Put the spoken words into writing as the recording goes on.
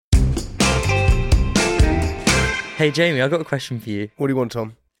Hey, Jamie, I've got a question for you. What do you want,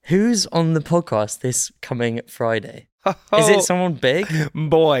 Tom? Who's on the podcast this coming Friday? Is it someone big?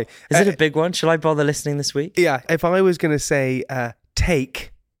 Boy. Is it a big one? Shall I bother listening this week? Yeah, if I was going to say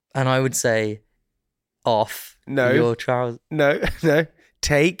take... And I would say off No. your trousers. No.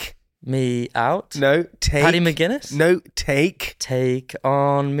 Take... Me out? No, take... Paddy McGuinness? No, take... Take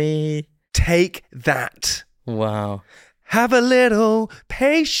on me. Take that. Wow. Have a little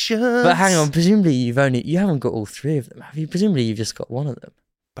patience. But hang on, presumably you haven't got all three of them, have you? Presumably you've just got one of them.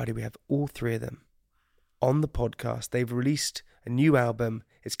 Buddy, we have all three of them on the podcast. They've released a new album.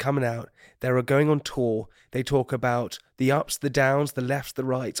 It's coming out. They're going on tour. They talk about the ups, the downs, the lefts, the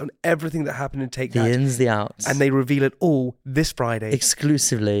rights, on everything that happened in Take That. The ins, the outs. And they reveal it all this Friday.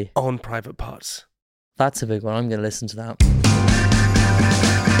 Exclusively. On Private Parts. That's a big one. I'm going to listen to that.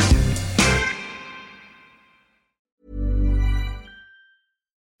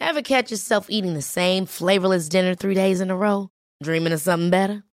 Ever catch yourself eating the same flavorless dinner 3 days in a row? Dreaming of something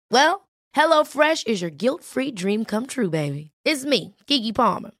better? Well, HelloFresh is your guilt-free dream come true, baby. It's me, Keke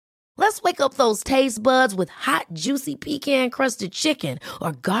Palmer. Let's wake up those taste buds with hot, juicy pecan-crusted chicken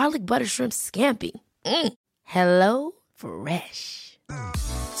or garlic butter shrimp scampi. Hello Fresh.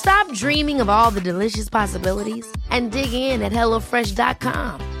 Stop dreaming of all the delicious possibilities and dig in at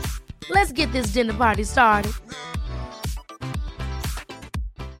HelloFresh.com. Let's get this dinner party started.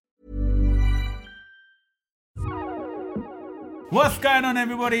 What's going on,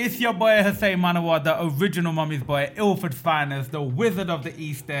 everybody? It's your boy Hussein Manawar, the original Mummy's Boy, Ilford's finest, the Wizard of the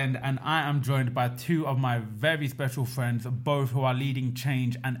East End, and I am joined by two of my very special friends, both who are leading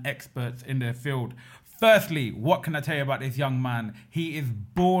change and experts in their field. Firstly, what can I tell you about this young man? He is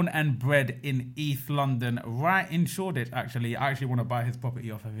born and bred in East London, right in Shoreditch, actually. I actually want to buy his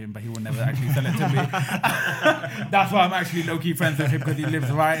property off of him, but he will never actually sell it to me. That's why I'm actually low-key friends with him, because he lives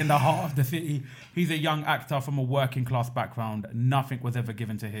right in the heart of the city. He's a young actor from a working class background. Nothing was ever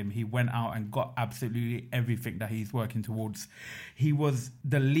given to him. He went out and got absolutely everything that he's working towards. He was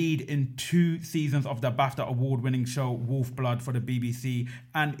the lead in 2 seasons of the BAFTA award-winning show Wolf Blood for the BBC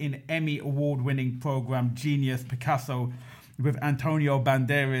and in Emmy award-winning program Genius Picasso with Antonio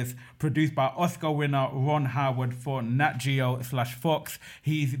Banderas, produced by Oscar winner Ron Howard for Nat Geo/Fox.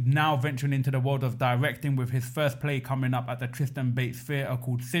 He's now venturing into the world of directing with his first play coming up at the Tristan Bates Theatre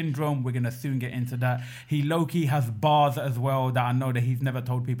called Syndrome. We're going to soon get into that. He low-key has bars as well that I know that he's never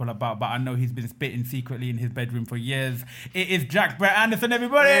told people about, but I know he's been spitting secretly in his bedroom for years. It is Jack Brett Anderson,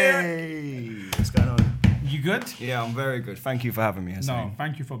 everybody! Hey! What's going on? You good? Yeah, I'm very good. Thank you for having me, Hussein. No,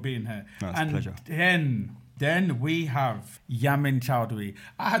 thank you for being here. No, it's a pleasure. Then we have Yamin Chowdhury.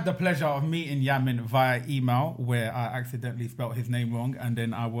 I had the pleasure of meeting Yamin via email, where I accidentally spelt his name wrong, and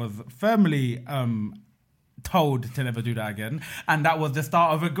then I was firmly told to never do that again. And that was the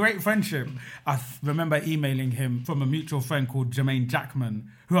start of a great friendship. I remember emailing him from a mutual friend called Jermaine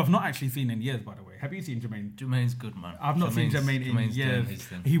Jackman, who I've not actually seen in years, by the way. Have you seen Jermaine? Jermaine's good, man. I've not seen Jermaine in years.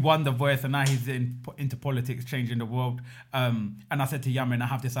 He won The Voice, and now he's into politics, changing the world. And I said to Yamin, I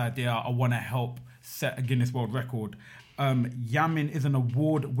have this idea. I want to help set a Guinness World Record. Yamin is an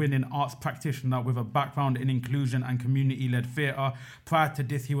award-winning arts practitioner with a background in inclusion and community-led theatre. Prior to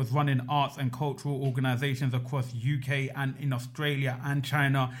this, he was running arts and cultural organisations across UK and in Australia and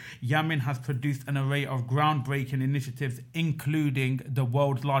China. Yamin has produced an array of groundbreaking initiatives, including the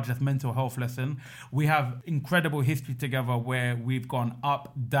world's largest mental health lesson. We have incredible history together where we've gone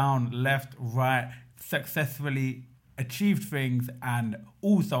up, down, left, right, successfully achieved things and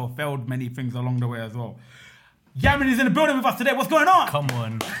also failed many things along the way as well. Yamin is in the building with us today. What's going on? Come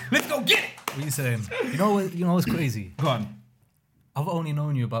on. Let's go get it. What are you saying? You know what's crazy? Go on. I've only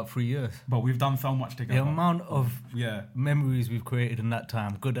known you about 3 years. But we've done so much together. The amount of memories we've created in that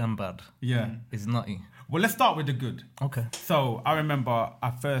time, good and bad, is nutty. Well, let's start with the good. Okay. So I remember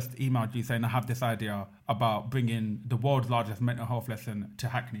I first emailed you saying I have this idea about bringing the world's largest mental health lesson to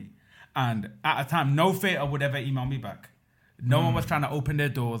Hackney. And at a time, no theatre would ever email me back. No one was trying to open their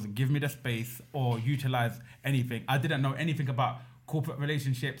doors, give me the space, or utilise anything. I didn't know anything about corporate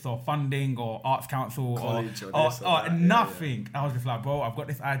relationships or funding or arts council or nothing. I was just like, bro, I've got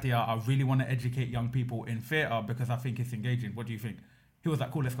this idea. I really want to educate young people in theatre because I think it's engaging. What do you think? He was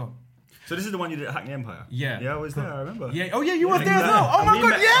like, cool, let's go. So this is the one you did at Hackney Empire? Yeah. Yeah, I was there, I remember. Yeah. Oh, yeah, you were there as well. Oh, my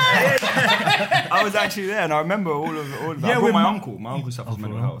God, yeah! I was actually there, and I remember all of that. Yeah, I brought my uncle. My uncle suffers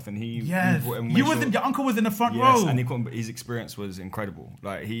mental health, and he... Yes. Your uncle was in the front row. Yes, and his experience was incredible.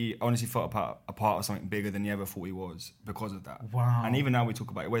 Like, he honestly felt a part of something bigger than he ever thought he was because of that. Wow. And even now we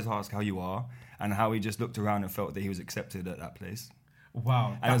talk about it, always ask how you are, and how he just looked around and felt that he was accepted at that place.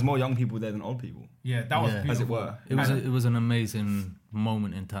 Wow. And there's more young people there than old people. Yeah, that was beautiful. As it were. It was an amazing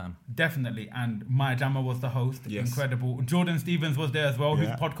moment in time. Definitely. And Maya Jama was the host. Yes. Incredible. Jordan Stevens was there as well, whose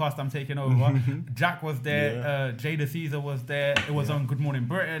podcast I'm taking over. Jack was there. Jada Caesar was there. It was on Good Morning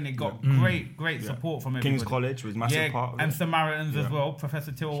Britain. It got great support from everybody. King's College was a massive part of it. And Samaritans as well.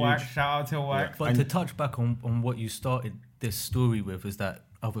 Professor Tilwag. Shout out Tilwag. But to touch back on what you started this story with is that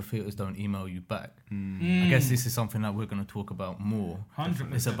other theatres don't email you back. I guess this is something that we're going to talk about more.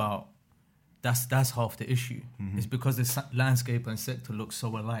 100%. It's about that's half the issue. It's because the landscape and sector look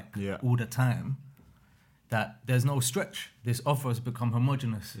so alike all the time that there's no stretch. This offer has become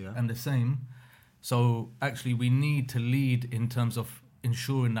homogenous and the same. So actually we need to lead in terms of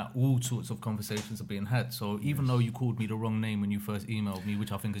ensuring that all sorts of conversations are being had. So even though you called me the wrong name when you first emailed me,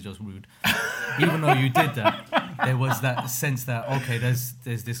 which I think is just rude, even though you did that, there was that sense that, okay, there's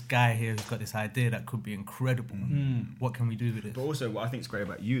this guy here who's got this idea that could be incredible. What can we do with it? But also, what I think is great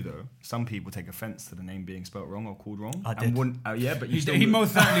about you, though, some people take offence to the name being spelt wrong or called wrong. I did. But you still... He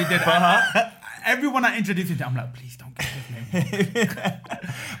most certainly did. Everyone I introduced him to, I'm like, please don't get his name.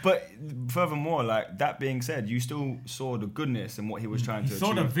 But furthermore, like, that being said, you still saw the goodness in what he was trying to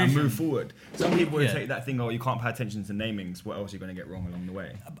saw the achieve vision. and move forward. Some people would take that thing, oh, you can't pay attention to namings, what else are you going to get wrong along the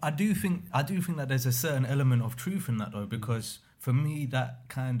way? I do think that there's a certain element of truth in that, though, because for me, that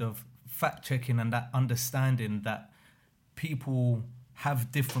kind of fact checking and that understanding that people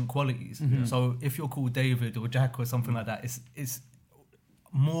have different qualities. So if you're called David or Jack or something like that, it's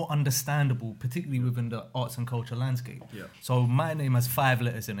more understandable, particularly within the arts and culture landscape. So my name has 5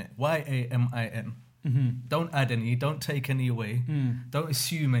 letters in it: YAMIN. Don't add any, don't take any away, don't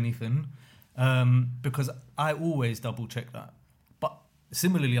assume anything, because I always double check that. But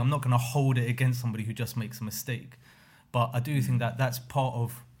similarly, I'm not going to hold it against somebody who just makes a mistake. But I do think that that's part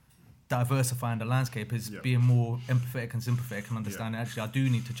of diversifying the landscape, is being more empathetic and sympathetic and understanding, actually, I do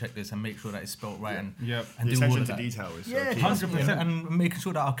need to check this and make sure that it's spelt right and the do all attention of to that. detail is so key. 100%. And making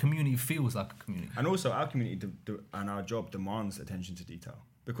sure that our community feels like a community. And also, our community and our job demands attention to detail.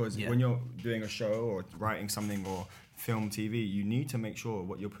 Because when you're doing a show or writing something or film, TV, you need to make sure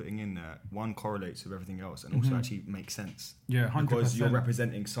what you're putting in there, one, correlates with everything else and also actually makes sense. Yeah, 100%. Because you're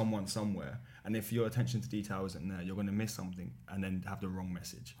representing someone somewhere. And if your attention to detail isn't there, you're going to miss something and then have the wrong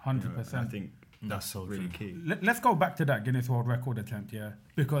message. 100%. I think that's so really true. key. Let's go back to that Guinness World Record attempt,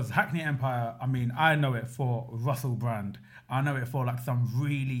 because Hackney Empire, I mean, I know it for Russell Brand. I know it for like some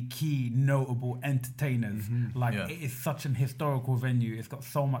really key, notable entertainers. It is such an historical venue. It's got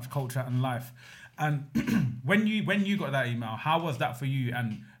so much culture and life. And when you got that email, how was that for you?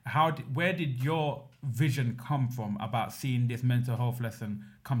 And where did your vision come from about seeing this mental health lesson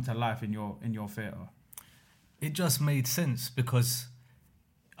come to life in your theatre? It just made sense, because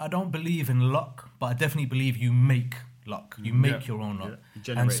I don't believe in luck, but I definitely believe you make luck. You make your own luck.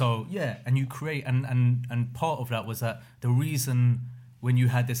 And so, and you create. And part of that was that the reason when you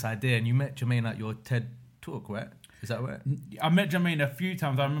had this idea, and you met Jermaine at your TED talk, right? Is that right? I met Jermaine a few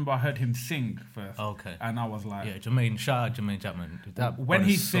times. I remember I heard him sing first. Okay. And I was like... Yeah, Jermaine, shout out Jermaine Chapman. When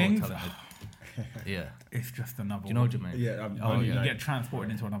he sings... it's just another Do you know Jermaine? Yeah. You get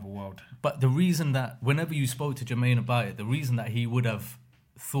transported into another world. But the reason that whenever you spoke to Jermaine about it, the reason that he would have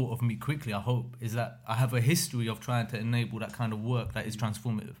thought of me quickly, I hope, is that I have a history of trying to enable that kind of work that is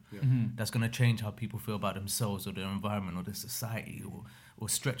transformative, that's going to change how people feel about themselves or their environment or their society or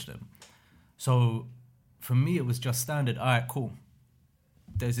stretch them. So for me, it was just standard. All right, cool.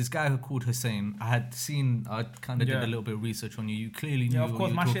 There's this guy who called Hussein. I kind of did a little bit of research on you. You clearly knew of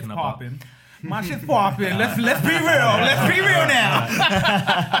course, what you were talking about. My shit's popping. Let's be real. Let's be real now.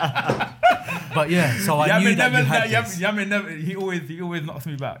 But yeah, so I knew that you had this. He always knocks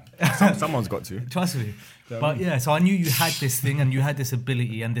me back. Someone's got to. Trust me. But yeah, so I knew you had this thing and you had this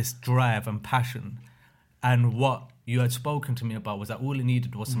ability and this drive and passion. And what you had spoken to me about was that all it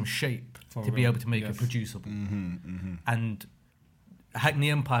needed was some shape to be able to make it producible. And Hackney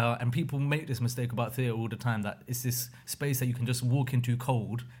Empire, and people make this mistake about theatre all the time, that it's this space that you can just walk into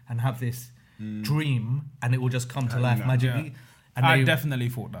cold and have this dream and it will just come to life magically. Yeah. And I definitely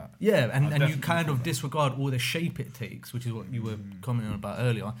thought that. Yeah, and you kind of disregard all the shape it takes, which is what you were commenting about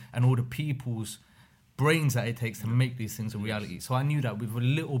earlier, and all the people's brains that it takes to make these things a reality. So I knew that with a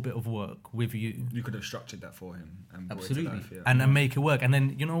little bit of work with you, you could have structured that for him and brought absolutely, it to life, and make it work. And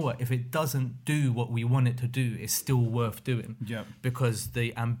then you know what? If it doesn't do what we want it to do, it's still worth doing. Yeah. Because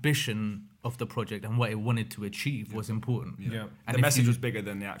the ambition of the project and what it wanted to achieve was important. Yeah. And the message was bigger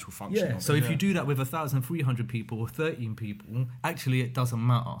than the actual function. Yeah. Of So it. if you do that with 1,300 people or 13 people, actually it doesn't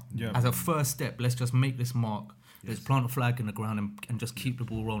matter. Yeah. As a first step, let's just make this mark. Let's plant a flag in the ground and just keep the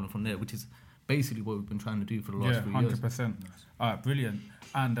ball rolling from there, which is basically what we've been trying to do for the last 3 years. 100%. Brilliant.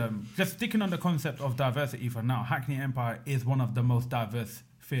 And just sticking on the concept of diversity for now, Hackney Empire is one of the most diverse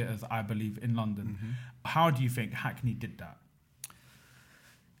theatres, I believe, in London. Mm-hmm. How do you think Hackney did that?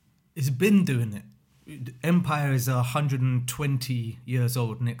 It's been doing it. Empire is 120 years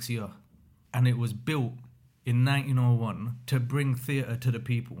old next year, and it was built in 1901 to bring theatre to the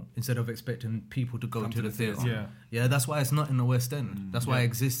people instead of expecting people to go to the theatre. Yeah, that's why it's not in the West End. That's why it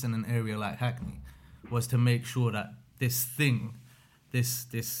exists in an area like Hackney, was to make sure that this thing,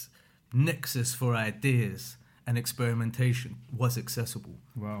 this nexus for ideas and experimentation was accessible.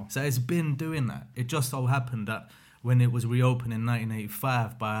 Wow. So it's been doing that. It just so happened that when it was reopened in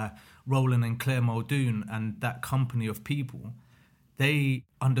 1985 by Roland and Claire Muldoon and that company of people, they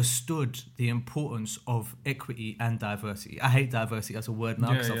understood the importance of equity and diversity. I hate diversity as a word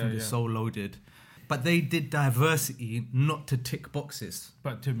now because I think it's so loaded. But they did diversity not to tick boxes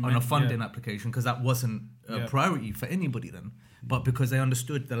but to on a funding application, because that wasn't a priority for anybody then. But because they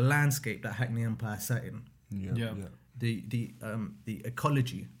understood the landscape that Hackney Empire sat in. The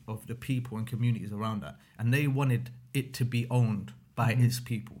ecology of the people and communities around that, and they wanted it to be owned by its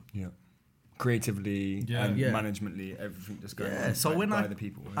people. Creatively and managementally, everything just going on so by the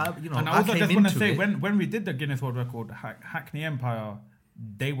people. And I also just want to say, when we did the Guinness World Record, Hackney Empire,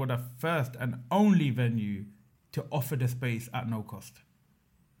 they were the first and only venue to offer the space at no cost.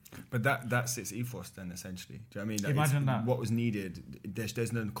 But that's its ethos then, essentially. Do you know what I mean? Imagine that. What was needed,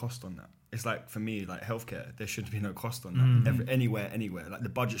 there's no cost on that. It's like, for me, like healthcare, there should be no cost on that. Anywhere. Like the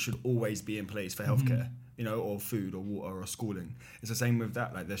budget should always be in place for healthcare, or food or water or schooling. It's the same with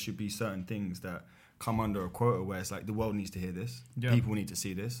that. Like there should be certain things that come under a quota where it's like the world needs to hear this, people need to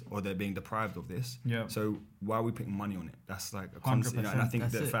see this, or they're being deprived of this. So why are we putting money on it? That's like a constant. And I think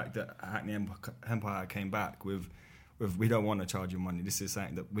the fact that Hackney Empire came back with we don't want to charge you money. This is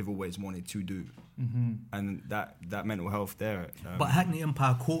something that we've always wanted to do, and that mental health there. But Hackney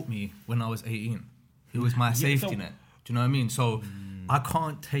Empire caught me when I was 18. It was my safety net. Do you know what I mean? So I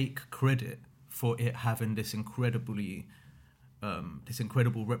can't take credit for it having this incredible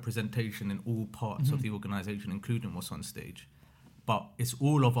representation in all parts of the organisation, including what's on stage. But it's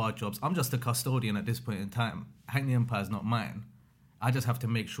all of our jobs. I'm just a custodian at this point in time. Hackney Empire is not mine. I just have to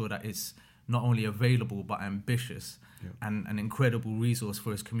make sure that it's not only available but ambitious and an incredible resource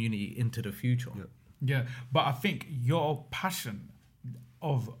for its community into the future. Yeah, but I think your passion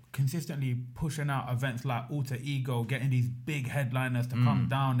of consistently pushing out events like Alter Ego, getting these big headliners to come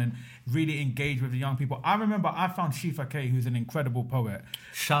down and really engage with the young people. I remember I found Shifa K, who's an incredible poet.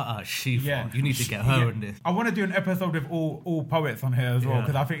 Shout out Shifa. You need to get her in this. I want to do an episode with all poets on here as well,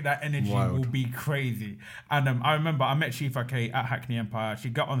 because I think that energy will be crazy. And I remember I met Shifa K at Hackney Empire. She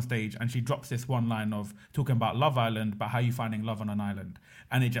got on stage and she drops this one line of talking about Love Island, but how you finding love on an island.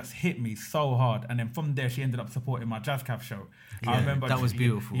 And it just hit me so hard. And then from there, she ended up supporting my Jazz Cafe show. I remember that was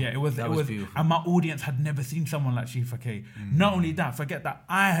beautiful. Yeah, it was beautiful. And my audience had never seen someone like Shifa K. Not only that, forget that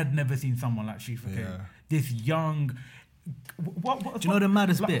I had never seen someone like Shifa K. This young... Do you know the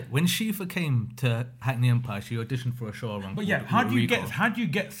maddest bit? When Shifa came to Hackney Empire, she auditioned for a show around. But how do you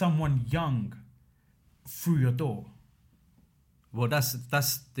get someone young through your door? Well,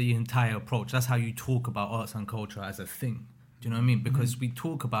 that's the entire approach. That's how you talk about arts and culture as a thing. Do you know what I mean? Because we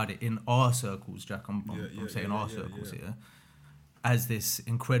talk about it in our circles, Jack. I'm saying our circles here, as this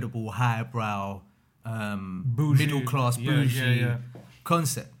incredible highbrow, middle-class, bougie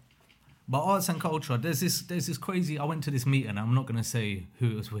concept. But arts and culture, there's this crazy... I went to this meeting, I'm not going to say who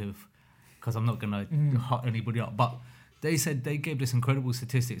it was with, because I'm not going to hurt anybody up, but they said they gave this incredible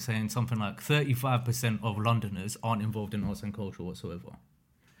statistic saying something like 35% of Londoners aren't involved in arts and culture whatsoever.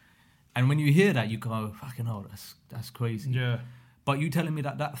 And when you hear that, you go, fucking hell, that's crazy. Yeah. But you telling me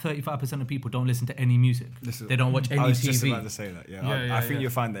that 35% of people don't listen to any music? They don't watch any TV? I was just about to say that, I think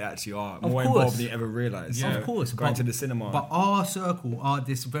you'll find they actually are more involved than you ever realise. Of course. Going to the cinema. But our circle,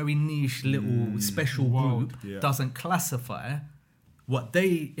 this very niche little special group, doesn't classify what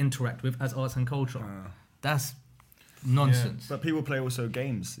they interact with as arts and culture. That's nonsense. But people play also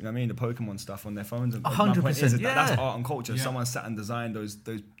games. You know what I mean? The Pokemon stuff on their phones. 100%. That's art and culture. Someone sat and designed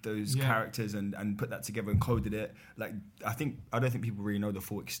those characters and put that together and coded it. Like I don't think people really know the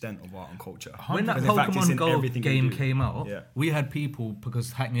full extent of art and culture. When that Pokemon Go game came out, we had people,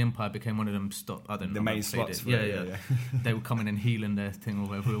 because Hackney Empire became one of them the main slots. Yeah. They were coming and healing their thing or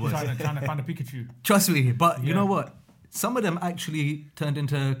whatever it was. trying to find a Pikachu. Trust me, but you know what? Some of them actually turned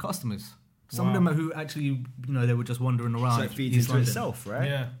into customers. Some of them are who actually, they were just wandering around. So it feeds into itself, right?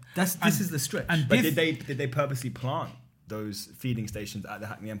 Yeah. This is the stretch. But did they purposely plant those feeding stations at the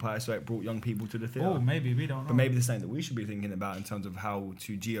Hackney Empire, so it brought young people to the theatre. Oh, maybe we don't know. But maybe the same that we should be thinking about in terms of how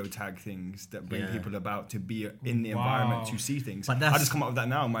to geotag things that bring people about to be in the environment to see things. But I just come up with that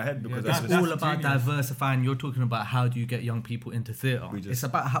now in my head because that's all about diversifying. You're talking about how do you get young people into theatre. It's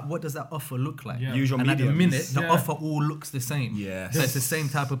about what does that offer look like. Use your and mediums. at the minute, the offer all looks the same. Yes. So it's the same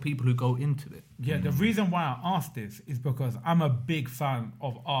type of people who go into it. Yeah, the reason why I asked this is because I'm a big fan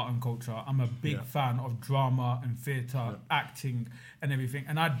of art and culture. I'm a big fan of drama and theatre, acting and everything.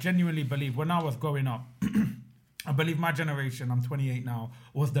 And I genuinely believe when I was growing up, I believe my generation, I'm 28 now,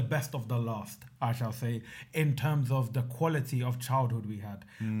 was the best of the last, I shall say, in terms of the quality of childhood we had.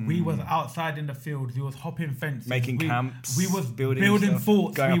 We was outside in the fields, we was hopping fences. Making camps. We was building stuff,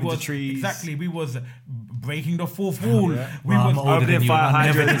 forts. going We up into was trees. Exactly, we was breaking the fourth wall. We Well, I'm was older than you. I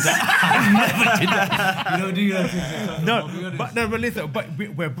never did that. You don't do that. No, but listen, but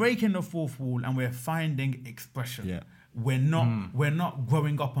we're breaking the fourth wall and we're finding expression. Yeah. We're not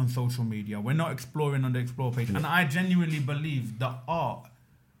growing up on social media. We're not exploring on the explore page. And I genuinely believe the arts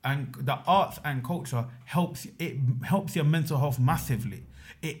and culture helps your mental health massively.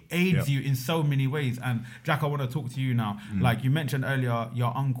 It aids you in so many ways. And Jack, I want to talk to you now. Like you mentioned earlier,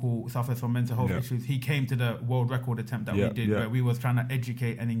 your uncle suffers from mental health issues. He came to the world record attempt that we did where we was trying to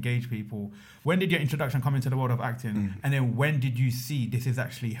educate and engage people. When did your introduction come into the world of acting? And then when did you see this is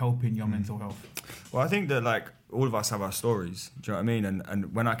actually helping your mental health? Well, I think that like all of us have our stories. Do you know what I mean?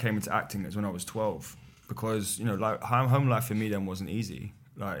 And when I came into acting, it was when I was 12 because, you know, like home life for me then wasn't easy.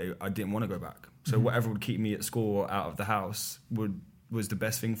 Like I didn't want to go back. So whatever would keep me at school or out of the house was the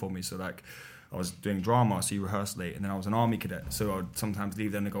best thing for me. So like I was doing drama, so you rehearse late, and then I was an army cadet, so I'd sometimes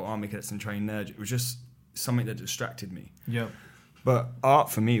leave them to go army cadets and train there. It was just something that distracted me. Yeah. But art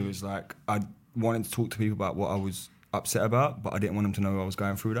for me was like I wanted to talk to people about what I was upset about, but I didn't want them to know I was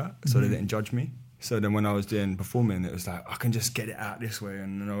going through that, so they didn't judge me. So then when I was doing performing, it was like I can just get it out this way,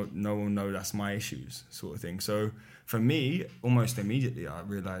 and no one will know that's my issues, sort of thing. So for me, almost immediately, I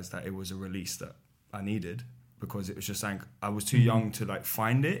realised that it was a release that I needed. Because it was just like I was too young to like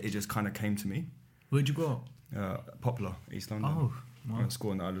find it. It just kind of came to me. Where'd you go? Poplar, East London. Oh, wow. I went to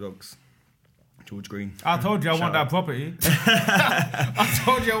school in the Isle of Dogs. George Green. I told you I want that property. I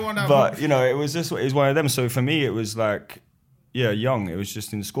told you I want that property. But you know, it was one of them. So for me, it was like, young. It was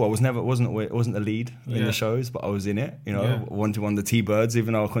just in school. I wasn't the lead in the shows, but I was in it. You know, I wanted to win the T-Birds,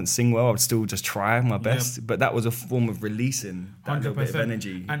 even though I couldn't sing well. I would still just try my best. But that was a form of releasing that 100%. Little bit of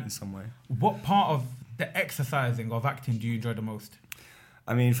energy in some way. What part of the exercising of acting do you enjoy the most?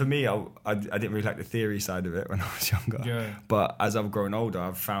 I mean, for me, I didn't really like the theory side of it when I was younger. Yeah. But as I've grown older,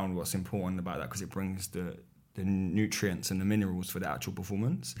 I've found what's important about that because it brings the nutrients and the minerals for the actual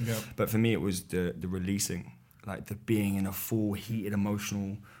performance. Yeah. But for me, it was the releasing, like the being in a full heated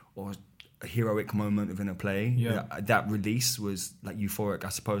emotional or a heroic moment within a play. Yeah. That release was like euphoric, I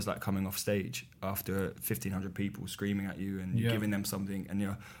suppose, like coming off stage after 1,500 people screaming at you and you're giving them something and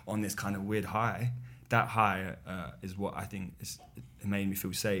you're on this kind of weird high. That high is what I think it made me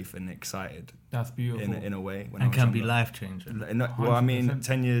feel safe and excited. That's beautiful. In a way. When and can be life-changing. Well, I mean,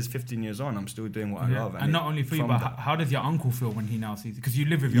 10 years, 15 years on, I'm still doing what I love. And not only for you, but how does your uncle feel when he now sees it? Because you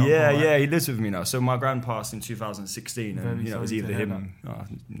live with your uncle, right? Yeah, he lives with me now. So my gran passed in 2016 and, it was either him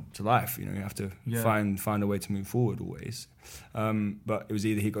to life. You know, you have to find a way to move forward always. But it was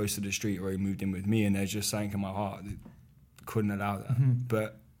either he goes to the street or he moved in with me, and there's just something in my heart that couldn't allow that.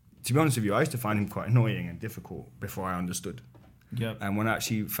 But to be honest with you, I used to find him quite annoying and difficult before I understood. Yep. And when I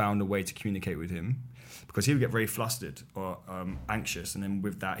actually found a way to communicate with him, because he would get very flustered or anxious, and then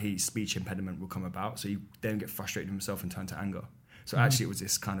with that, his speech impediment would come about. So he then get frustrated himself and turn to anger. So actually, it was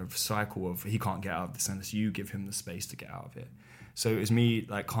this kind of cycle of he can't get out of this unless you give him the space to get out of it. So it was me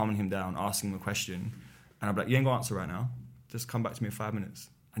like calming him down, asking him a question, and I'd be like, "You ain't gonna answer right now. Just come back to me in 5 minutes."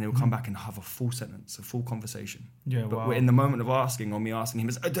 And he'll come back and have a full sentence, a full conversation. Yeah, but in the moment of asking, or me asking him,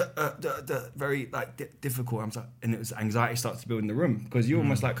 it's very like difficult. And it was anxiety starts to build in the room because you're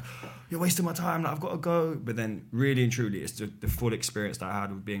almost like, you're wasting my time. Like, I've got to go. But then, really and truly, it's the full experience that I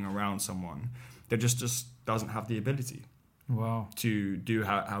had with being around someone that just doesn't have the ability. To do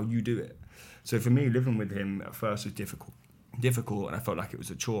how you do it. So for me, living with him at first was difficult, and I felt like it was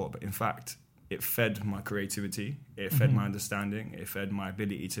a chore. But in fact, it fed my creativity, it fed my understanding, it fed my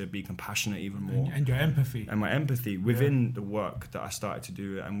ability to be compassionate even more. And your empathy. And my empathy within the work that I started to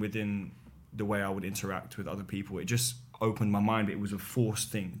do and within the way I would interact with other people. It just opened my mind. It was a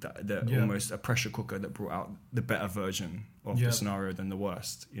forced thing, that almost a pressure cooker that brought out the better version of the scenario than the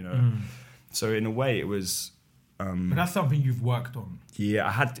worst, you know. So in a way, it was But that's something you've worked on.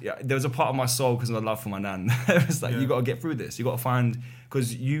 Yeah, there was a part of my soul because of my love for my nan. It was like, you got to get through this. You got to find,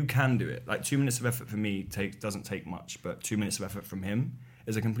 because you can do it. Like 2 minutes of effort for me doesn't take much, but 2 minutes of effort from him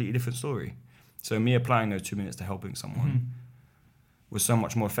is a completely different story. So me applying those 2 minutes to helping someone was so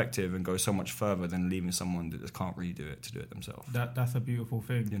much more effective and goes so much further than leaving someone that just can't really do it to do it themselves. That's a beautiful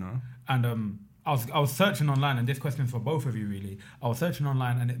thing. You know? And I was searching online, and this question's for both of you really. I was searching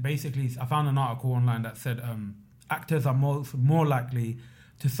online, and it basically, I found an article online that said actors are more likely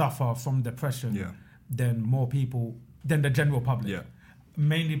to suffer from depression than the general public. Yeah.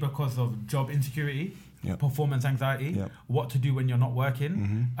 Mainly because of job insecurity, performance anxiety, what to do when you're not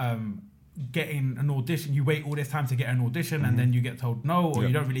working, getting an audition. You wait all this time to get an audition, and then you get told no, or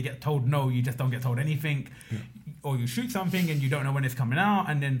you don't really get told no, you just don't get told anything. Or you shoot something and you don't know when it's coming out,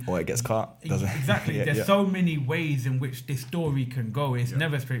 and then... Or it gets cut, doesn't it? Exactly. There's so many ways in which this story can go. It's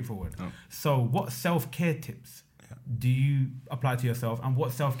never straightforward. No. So what self-care tips do you apply to yourself, and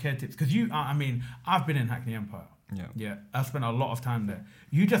what self-care tips? Because I've been in Hackney Empire. Yeah. I've spent a lot of time there.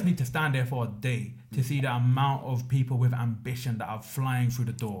 You just need to stand there for a day to see the amount of people with ambition that are flying through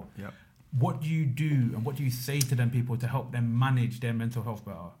the door. Yeah. What do you do, and what do you say to them people to help them manage their mental health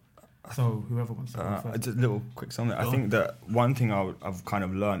better? So whoever wants to go first. Just a little quick summary. I think that one thing I've kind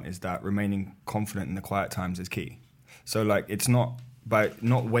of learned is that remaining confident in the quiet times is key. So like, it's not by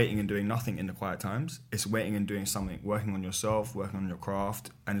not waiting and doing nothing in the quiet times, it's waiting and doing something, working on yourself, working on your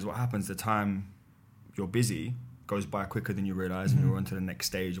craft. And is what happens, the time you're busy goes by quicker than you realize, and you're on to the next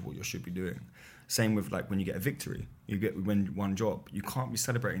stage of what you should be doing. Same with like when you get a victory, you win one job, you can't be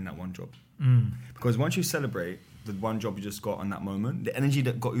celebrating that one job. Because once you celebrate the one job you just got on that moment, the energy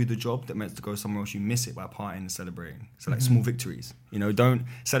that got you the job that meant to go somewhere else, you miss it by partying and celebrating. So like small victories, don't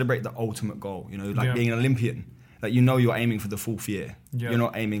celebrate the ultimate goal, being an Olympian. Like, you're aiming for the 4th year. You're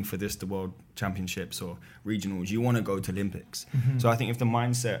not aiming for the world championships or regionals. You want to go to Olympics. So I think if the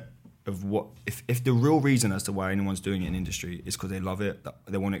mindset of if the real reason as to why anyone's doing it in industry is because they love it,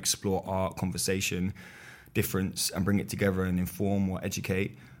 they want to explore art, conversation, difference, and bring it together and inform or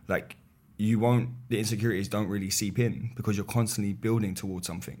educate, like, the insecurities don't really seep in because you're constantly building towards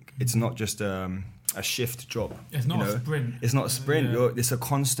something. It's not just a shift job. It's not a sprint. It's not a sprint. Yeah. It's a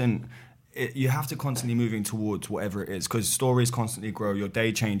constant... you have to constantly moving towards whatever it is, because stories constantly grow. Your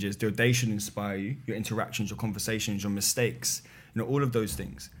day changes. Your day should inspire you. Your interactions, your conversations, your mistakes, all of those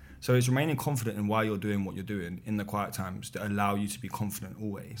things. So it's remaining confident in why you're doing what you're doing in the quiet times that allow you to be confident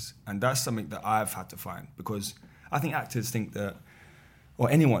always. And that's something that I've had to find, because I think actors think that, or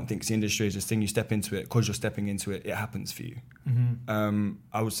anyone thinks the industry is this thing, you step into it, because you're stepping into it, it happens for you.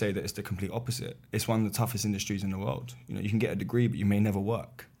 I would say that it's the complete opposite. It's one of the toughest industries in the world. You can get a degree, but you may never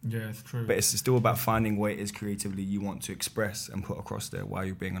work. Yeah, it's true. But it's still about finding what it is creatively you want to express and put across there while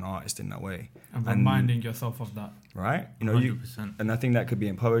you're being an artist in that way. And reminding yourself of that. Right? 100%. And I think that could be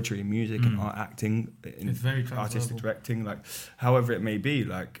in poetry, music, and art, acting, in it's very artistic directing, like however it may be,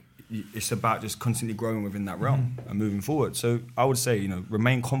 like it's about just constantly growing within that realm and moving forward. So I would say,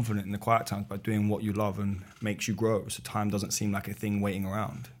 remain confident in the quiet times by doing what you love and makes you grow. So time doesn't seem like a thing waiting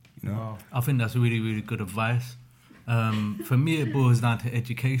around. Wow. I think that's really, really good advice. For me, it boils down to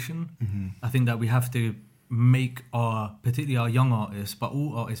education. I think that we have to make particularly our young artists, but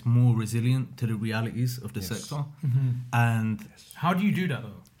all artists, more resilient to the realities of the sector. And how do you do that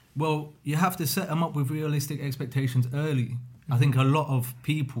though? Well, you have to set them up with realistic expectations early. I think a lot of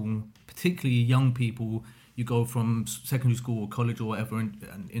people, particularly young people, you go from secondary school or college or whatever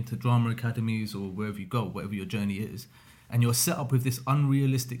and into drama academies or wherever you go, whatever your journey is, and you're set up with this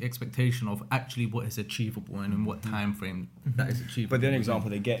unrealistic expectation of actually what is achievable and in what time frame that is achievable. But the only example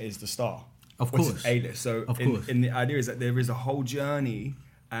they get is the star. Of course. Which is A-list. So the idea is that there is a whole journey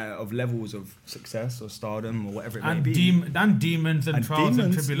of levels of success or stardom or whatever it may be. And demons and trials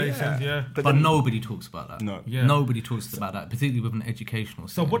and tribulations, yeah. But nobody talks about that. No. Yeah. Nobody talks about that, particularly with an educational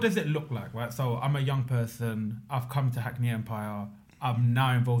So what does it look like, right? So I'm a young person, I've come to Hackney Empire, I'm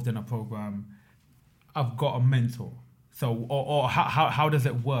now involved in a program, I've got a mentor. So, or how does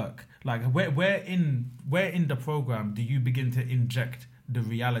it work? Like, where in the program do you begin to inject the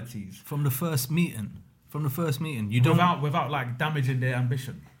realities? From the first meeting, you don't without like damaging their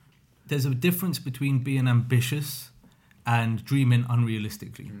ambition. There's a difference between being ambitious and dreaming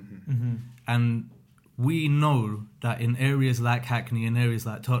unrealistically. And we know that in areas like Hackney, in areas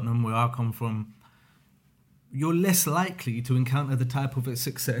like Tottenham, where I come from, you're less likely to encounter the type of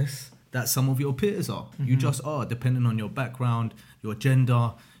success that some of your peers are. You just are, depending on your background, your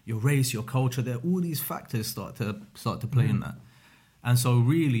gender, your race, your culture. There, all these factors start to play in that. And so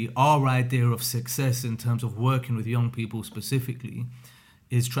really, our idea of success in terms of working with young people specifically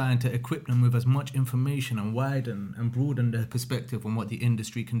is trying to equip them with as much information and widen and broaden their perspective on what the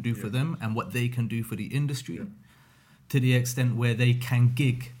industry can do for them and what they can do for the industry, to the extent where they can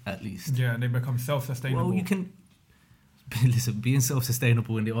gig at least. Yeah, and they become self-sustainable. Well, you can... Listen, being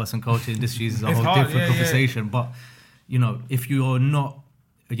self-sustainable in the arts and culture industries is a whole hard, different conversation. But, you know, if you're not,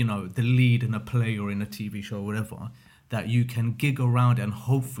 you know, the lead in a play or in a TV show or whatever, that you can gig around and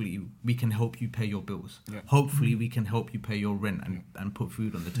hopefully we can help you pay your bills. Yeah. Hopefully we can help you pay your rent and put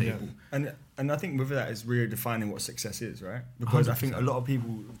food on the table. Yeah. And I think with that is really defining what success is, right? Because 100%. I think a lot of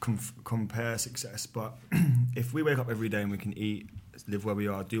people compare success, but if we wake up every day and we can eat, live where we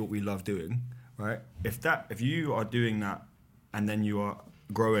are, do what we love doing, right? If you are doing that and then you are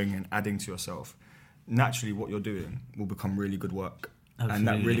growing and adding to yourself, naturally what you're doing will become really good work. Absolutely. And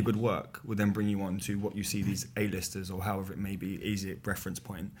that really good work will then bring you on to what you see these A-listers or however it may be, easy reference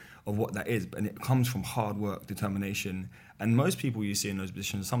point of what that is. And it comes from hard work, determination. And most people you see in those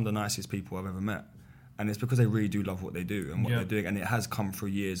positions are some of the nicest people I've ever met. And it's because they really do love what they do and what they're doing. And it has come through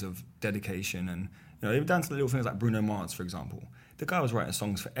years of dedication. And, you know, even down to the little things like Bruno Mars, for example. The guy was writing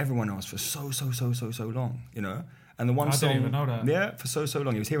songs for everyone else for so long, you know? And the one song, didn't even know that. Yeah, for so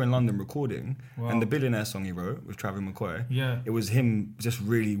long. He was here in London recording, and the Billionaire song he wrote with Travis McCoy. Yeah, it was him just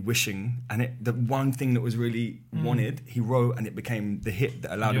really wishing, and the one thing that was really wanted, he wrote, and it became the hit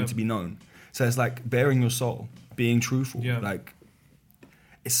that allowed him to be known. So it's like bearing your soul, being truthful. Yeah. Like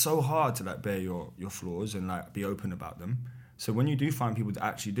it's so hard to like bear your flaws and like be open about them. So when you do find people that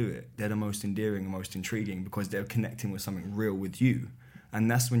actually do it, they're the most endearing and most intriguing because they're connecting with something real with you, and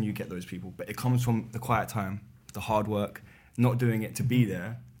that's when you get those people. But it comes from the quiet time, the hard work, not doing it to be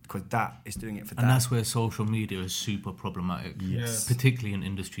there, because that is doing it for that. And that's where social media is super problematic. Yes. Particularly in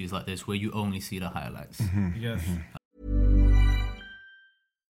industries like this where you only see the highlights. Mm-hmm. Yes.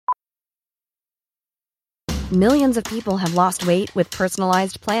 Millions of people have lost weight with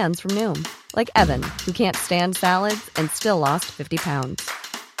personalized plans from Noom. Like Evan, who can't stand salads and still lost 50 pounds.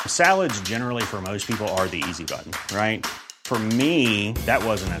 Salads generally for most people are the easy button, right? For me, that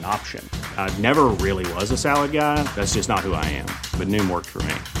wasn't an option. I never really was a salad guy. That's just not who I am. But Noom worked for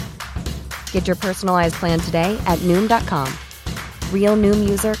me. Get your personalized plan today at Noom.com. Real Noom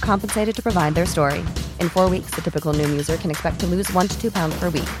user compensated to provide their story. In 4 weeks, the typical Noom user can expect to lose 1 to 2 pounds per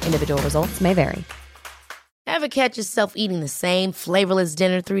week. Individual results may vary. Ever catch yourself eating the same flavorless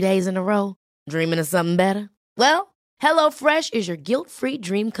dinner 3 days in a row? Dreaming of something better? Well, HelloFresh is your guilt-free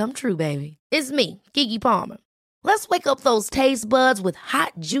dream come true, baby. It's me, Keke Palmer. Let's wake up those taste buds with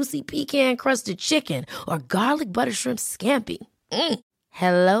hot, juicy pecan-crusted chicken or garlic butter shrimp scampi.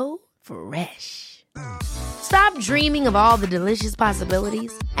 Hello Fresh. Stop dreaming of all the delicious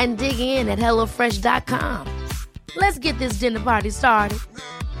possibilities and dig in at HelloFresh.com. Let's get this dinner party started.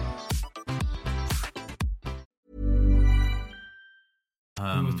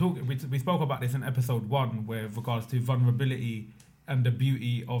 We spoke about this in episode 1 with regards to vulnerability and the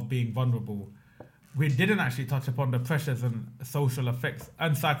beauty of being vulnerable. We didn't actually touch upon the pressures and social effects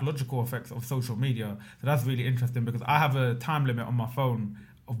and psychological effects of social media. So that's really interesting because I have a time limit on my phone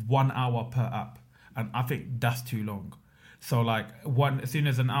of 1 hour per app. And I think that's too long. So like as soon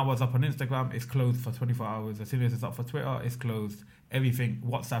as an hour's up on Instagram, it's closed for 24 hours. As soon as it's up for Twitter, it's closed. Everything,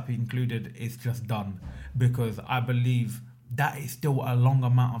 WhatsApp included, is just done. Because I believe that is still a long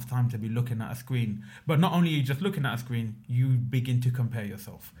amount of time to be looking at a screen. But not only are you just looking at a screen, you begin to compare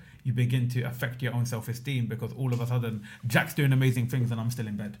yourself. You begin to affect your own self-esteem because all of a sudden Jack's doing amazing things and I'm still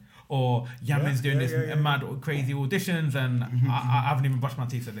in bed. Or Yamin's doing mad crazy auditions and I haven't even brushed my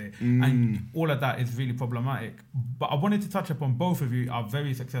teeth today. And all of that is really problematic. But I wanted to touch upon both of you are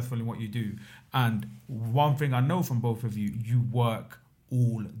very successful in what you do. And one thing I know from both of you, you work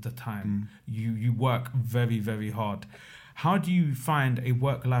all the time. You work very, very hard. How do you find a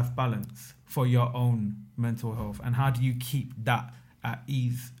work-life balance for your own mental health? And how do you keep that at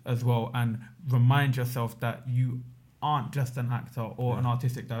ease as well and remind yourself that you aren't just an actor or an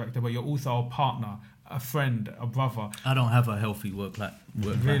artistic director, but you're also a partner, a friend, a brother? I don't have a healthy work-life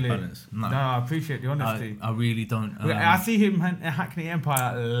balance. No, I appreciate the honesty. I really don't. I see him in Hackney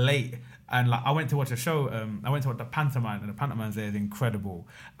Empire late. And like I went to watch a show, I went to watch the pantomime, and the pantomime there is incredible.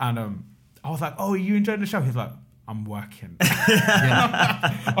 And I was like, "Oh, are you enjoying the show?" He's like, "I'm working."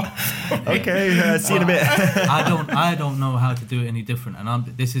 Okay, see you in a bit. I don't know how to do it any different, and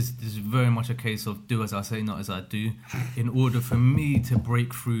this is very much a case of do as I say, not as I do. In order for me to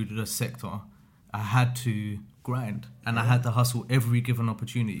break through the sector, I had to grind, and I had to hustle every given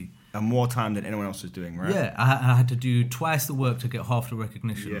opportunity. And more time than anyone else was doing, right? Yeah, I had to do twice the work to get half the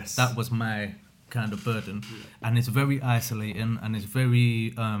recognition. Yes. That was my kind of burden, and it's very isolating, and it's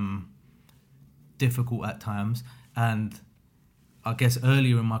very difficult at times. And I guess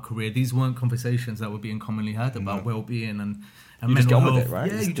earlier in my career, these weren't conversations that were being commonly had about well-being and You mental just get on health. with it,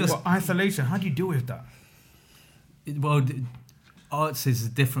 right? Yeah, you just isolation. How do you deal with that? Arts is a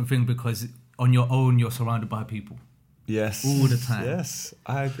different thing because on your own you're surrounded by people. Yes. All the time. Yes,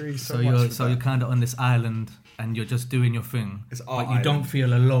 I agree so So much. with you're that. kind of on this island and you're just doing your thing, It's but our you don't island.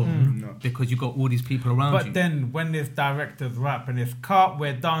 feel alone No. because you got all these people around But you. then when this director's rap and it's cut,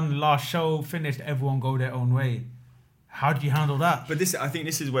 we're done, last show, finished, everyone go their own way. How do you handle that? But I think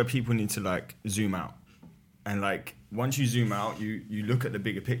this is where people need to like zoom out, and like once you zoom out, you look at the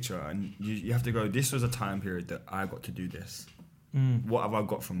bigger picture, and you have to go. This was a time period that I got to do this. What have I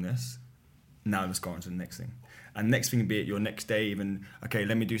got from this? Now let's go on to the next thing. And next thing, be it your next day, even okay,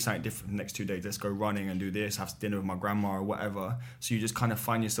 let me do something different for the next 2 days. Let's go running and do this, have dinner with my grandma or whatever. So you just kind of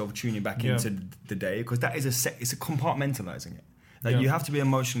find yourself tuning back into the day, because that is it's a compartmentalizing it. Like you have to be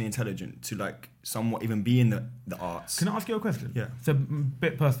emotionally intelligent to like somewhat even be in the arts. Can I ask you a question? Yeah. It's a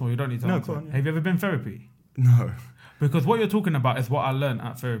bit personal. You don't need to No, answer. go on, yeah. Have you ever been therapy? No. Because what you're talking about is what I learned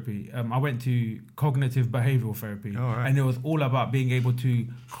at therapy. I went to cognitive behavioral therapy, Oh, right. and it was all about being able to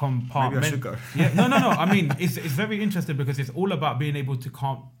compartment. Maybe I should go. Yeah, no. I mean, it's very interesting because it's all about being able to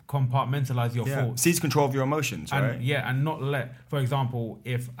compartmentalize your thoughts. Seize control of your emotions, right? And not let, for example,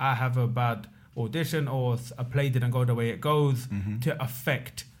 if I have a bad audition or a play didn't go the way it goes, to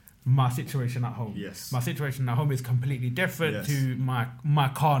affect my situation at home. Yes. My situation at home is completely different Yes. to my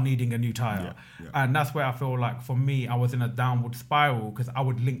car needing a new tire. Yeah. And that's where I feel like for me, I was in a downward spiral because I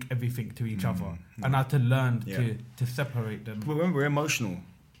would link everything to each other. And I had to learn to separate them. But when we're emotional,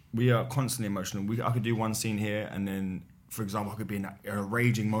 we are constantly emotional. I could do one scene here, and then, for example, I could be in a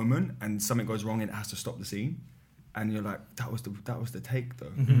raging moment, and something goes wrong, and it has to stop the scene, and you're like, that was the take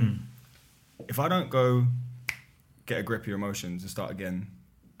though. If I don't go get a grip of your emotions and start again,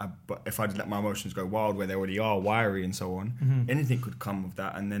 but if I just let my emotions go wild where they already are, wiry and so on, anything could come of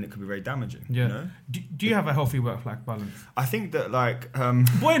that, and then it could be very damaging. Yeah. You know? Do you have a healthy work-life balance? I think that like.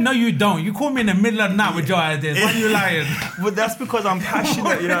 Boy, no, you don't. You call me in the middle of the night with your ideas. Why are you lying? But that's because I'm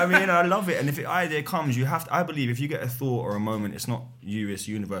passionate, you know what I mean? I love it. And if an idea comes, you have to, I believe if you get a thought or a moment, it's not you, it's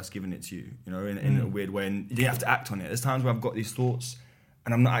the universe giving it to you, you know, in a weird way. And you have to act on it. There's times where I've got these thoughts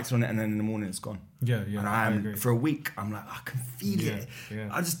and I'm not acting on it, and then in the morning it's gone. Yeah. And I I agree. am, for a week, I'm like, I can feel it. Yeah.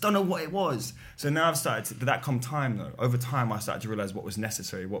 I just don't know what it was. So now I've started to, did that come time though? Over time, I started to realize what was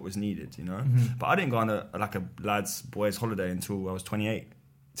necessary, what was needed, you know? But I didn't go on a boys holiday until I was 28,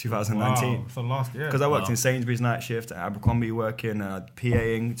 2019. Wow. So last year. Because I worked in Sainsbury's night shift, at Abercrombie working,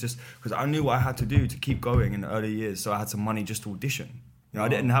 PAing, just because I knew what I had to do to keep going in the early years. So I had some money just to audition. You know, I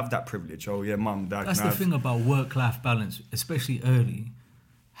didn't have that privilege. Oh yeah, mum, dad. That's the thing about work-life balance, especially early.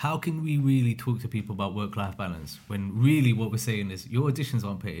 How can we really talk to people about work-life balance when really what we're saying is your auditions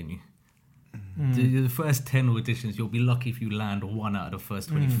aren't paying you? The first 10 auditions, you'll be lucky if you land one out of the first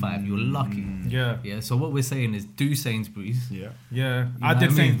 25. You're lucky. Yeah. So what we're saying is do Sainsbury's. Yeah. Yeah, You I know did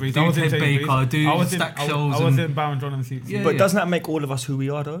what I mean? Sainsbury's. Do I was in Ted Sainsbury's. Baker, do I was stack in, shows I was and- in Baron John and Seats. Yeah. But doesn't that make all of us who we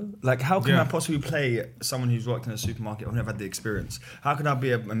are though? Like, how can Yeah. I possibly play someone who's worked in a supermarket? I've never had the experience. How can I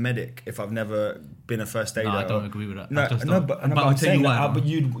be a medic if I've never been a first aider? No, I don't agree with that. No, I just no, don't. but But I'll I'm tell you saying why, that, though. but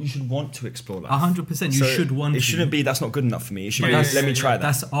you should want to explore that. 100%. You should want It to. shouldn't be. That's not good enough for me. It should be. Yeah, Let me try that.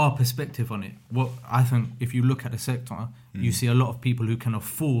 That's our perspective on it. What I think, if you look at the sector, you see a lot of people who can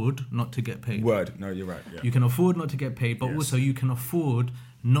afford not to get paid. Word. No, you're right. Yeah. You can afford not to get paid, but Yes. also you can afford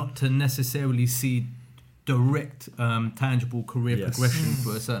not to necessarily see direct, tangible career Yes. progression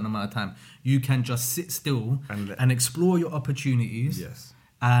for a certain amount of time. You can just sit still and explore your opportunities. Yes.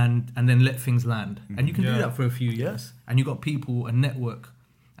 And then let things land. And you can do Yeah. that for a few years. And you got people, a network,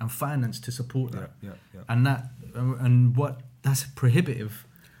 and finance to support that. Yeah. And that's prohibitive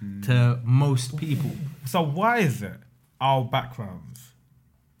to most people. So why is it our backgrounds,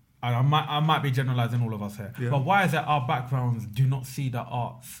 and I might be generalizing all of us here, but why is it our backgrounds do not see the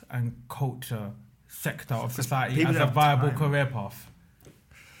arts and culture sector of society people as a don't have viable time. career path?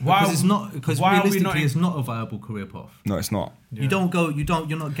 Because why are we realistically, not in- it's not a viable career path. No, it's not. You're not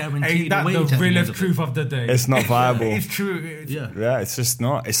guaranteed Ain't that a wage the at the end realest of it. truth of the day? It's not viable. It's true. It's, Yeah. Yeah, it's just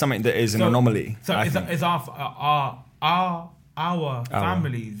not. It's something that is an So- anomaly. So I is think. our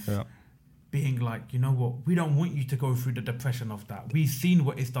families Yeah. being like, you know what, we don't want you to go through the depression of that. We've seen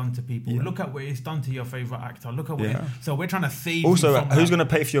what it's done to people. Look at what it's done to your favourite actor. Look at what so we're trying to save Also, you from who's that. going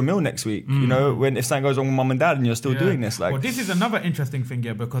to pay for your meal next week? You know, if something goes wrong with mum and dad and you're still Yeah. doing this, like. Well, this is another interesting thing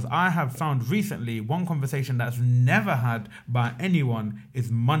here, because I have found recently one conversation that's never had by anyone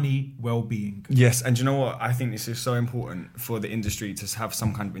is money well-being. Yes, and do you know what? I think this is so important for the industry to have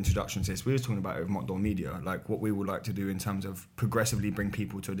some kind of introduction to this. We were talking about it with Mockdale Media, like what we would like to do in terms of progressively bring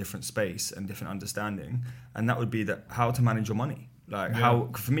people to a different space and different understanding, and that would be that how to manage your money. Like how,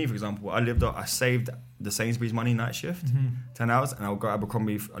 for me, for example, I saved the Sainsbury's money night shift, 10 hours, and I'll go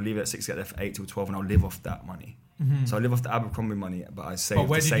Abercrombie, I'll leave it at 6, get there for 8 till 12, and I'll live off that money. So I live off the Abercrombie money, but I saved. But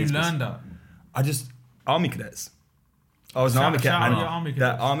where the did you Sainsbury's. learn that? I just, Army Cadets. I was an Army Cadet, shout out and your Army the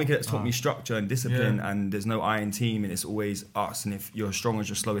Cadets. Army Cadets taught me structure and discipline, Yeah. and there's no I in team, and it's always us, and if you're as strong as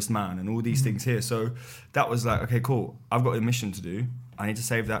your slowest man, and all these things here. So that was like, okay, cool, I've got a mission to do. I need to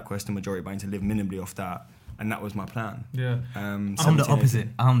save that Question majority, but I need to live minimally off that, and that was my plan. Yeah. I'm the opposite.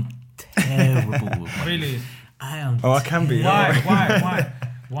 I'm terrible. Really? I am. Oh, I can be. Why?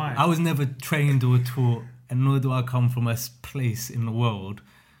 I was never trained or taught, and nor do I come from a place in the world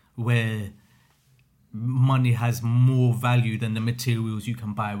where money has more value than the materials you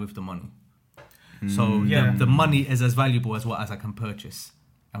can buy with the money. So the money is as valuable as what I can purchase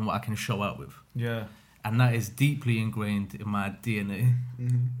and what I can show out with. Yeah. And that is deeply ingrained in my DNA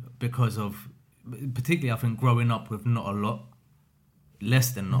because of, particularly I think growing up with not a lot,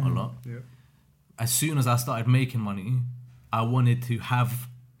 less than not a lot. Yeah. As soon as I started making money, I wanted to have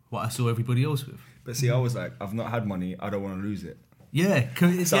what I saw everybody else with. But see, I was like, I've not had money, I don't want to lose it. Yeah.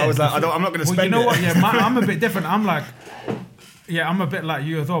 So I was like, I'm not going to spend it. Well, you know what? Yeah, I'm a bit different. I'm like, yeah, I'm a bit like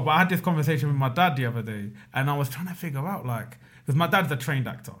you as well. But I had this conversation with my dad the other day, and I was trying to figure out, like, because my dad's a trained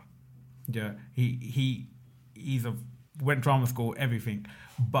actor. Yeah, he's went drama school, everything,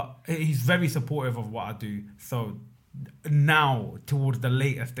 but he's very supportive of what I do. So now, towards the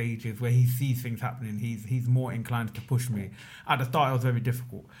later stages where he sees things happening, he's more inclined to push me. At the start, it was very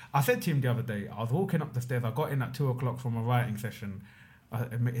difficult. I said to him the other day, I was walking up the stairs, I got in at 2:00 from a writing session.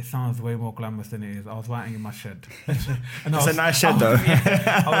 It sounds way more glamorous than it is. I was writing in my shed. It's a nice shed though.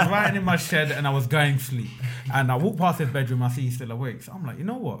 I was writing in my shed and I was going to sleep. And I walked past his bedroom, I see he's still awake. So I'm like, you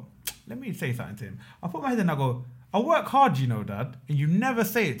know what? Let me say something to him. I put my head in and I go, I work hard, you know, Dad, and you never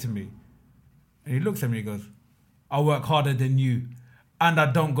say it to me. And he looks at me and he goes, I work harder than you, and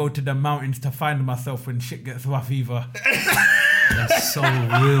I don't go to the mountains to find myself when shit gets rough either. That's so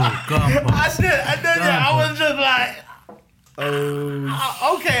real. I was just like,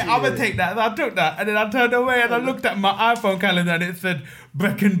 okay, I'm gonna take that. And I took that, and then I turned away and I looked at my iPhone calendar and it said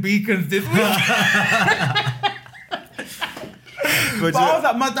Brecon Beacons this week. But I was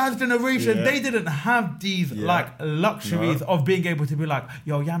like, my dad's generation, they didn't have these like luxuries of being able to be like,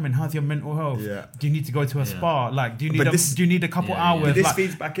 yo, Yamin, how's your mental health? Yeah. Do you need to go to a spa? Like, do you need a couple hours? But this like,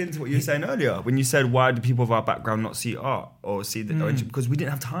 feeds back into what you were saying earlier when you said, why do people of our background not see art or see the origin? Because we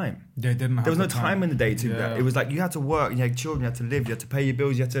didn't have time. They didn't have There was no the time in the day to do that. It was like you had to work, you had children, you had to live, you had to pay your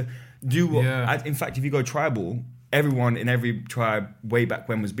bills, you had to do what. In fact, if you go tribal, everyone in every tribe way back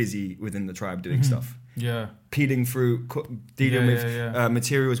when was busy within the tribe doing stuff. Yeah. Peeling through, dealing with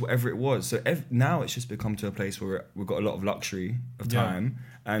materials, whatever it was. So now it's just become to a place where we've got a lot of luxury of time.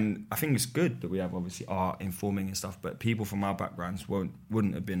 And I think it's good that we have obviously art informing and stuff, but people from our backgrounds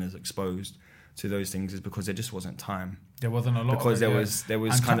wouldn't have been as exposed to those things is because there just wasn't time. There wasn't a lot because of it, there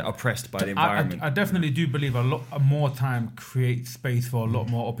was kind of oppressed by the environment. I definitely do believe a lot more time creates space for a lot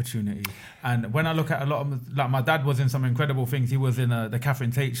more opportunity. And when I look at a lot of, like, my dad was in some incredible things. He was in the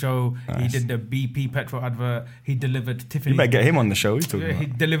Catherine Tate show. Nice. He did the BP petrol advert. He delivered Tiffany's. You better get him on the show. He's talking about. He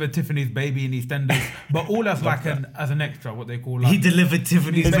delivered Tiffany's baby in EastEnders, but all as like as an extra, what they call. Like, he delivered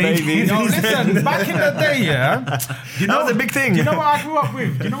Tiffany's baby. No, listen, back in the day, that was a big thing. Do you know what I grew up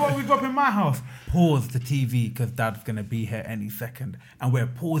with? Do you know what we grew up in my house? Pause the TV because Dad's gonna be here any second, and we're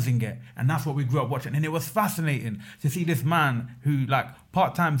pausing it, and that's what we grew up watching. And it was fascinating to see this man who like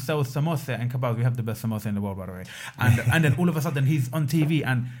part-time sells samosa and kebabs. We have the best samosa in the world, by the way. And then all of a sudden he's on TV,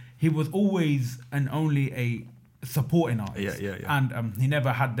 and he was always and only a supporting artist. Yeah. And he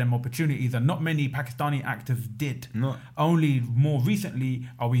never had them opportunities, and not many Pakistani actors did. No. Only more recently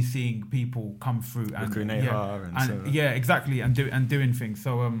are we seeing people come through and exactly, and doing things.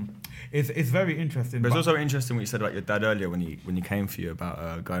 So it's very interesting. But it's also interesting what you said about your dad earlier when he came for you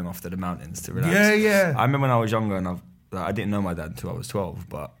about going off to the mountains to relax. Yeah. I remember when I was younger and I didn't know my dad until I was 12,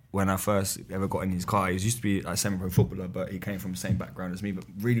 but when I first ever got in his car, he used to be like a semi-pro footballer, but he came from the same background as me, but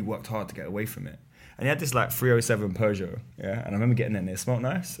really worked hard to get away from it. And he had this like 307 Peugeot, and I remember getting in there, it smelled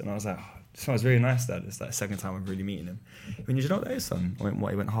nice, and I was like, oh, it smells really nice, Dad. It's like the second time I'm really meeting him. When you know what that is, son? I went,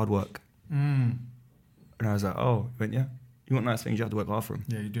 what? He went, hard work. And I was like, oh, he went, yeah. You want nice things, you have to work hard for them.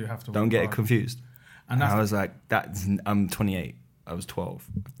 Yeah, you do have to. Don't get it confused. And I was like, I'm 28. I was 12.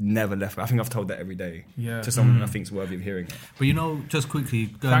 Never left. I think I've told that every day to someone I think's worthy of hearing it. But you know, just quickly,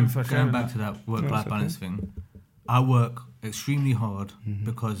 going back to that work-life balance thing, I work extremely hard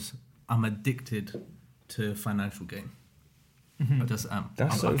because I'm addicted to financial gain. I just am.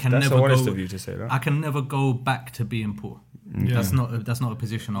 That's so honest of you to say that. I can never go back to being poor. That's not a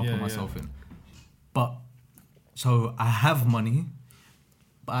position I'll put myself in. But so I have money,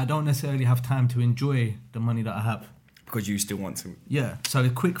 but I don't necessarily have time to enjoy the money that I have. Because you still want to. Yeah, so the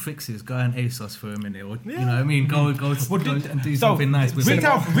quick fixes, go and ASOS for a minute, or you know what I mean, go and do something nice. With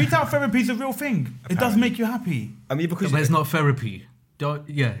retail therapy is a real thing. It does make you happy. I mean, because but it's not therapy.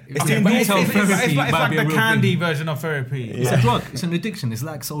 It's like the candy version of therapy. It's a drug. It's an addiction. It's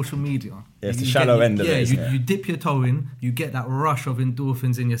like social media. Yeah, it's the shallow end of it. Yeah, you dip your toe in, you get that rush of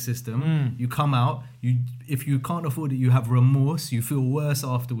endorphins in your system. You come out. If you can't afford it, you have remorse. You feel worse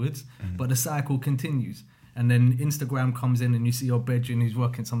afterwards. But the cycle continues. And then Instagram comes in, and you see your bedroom. Who's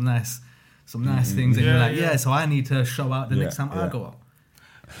working some nice things, and you're like, so I need to show out the next time I go out.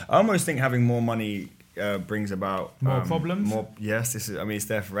 I almost think having more money brings about more problems. It's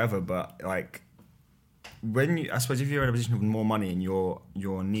there forever, but like I suppose if you're in a position of more money and your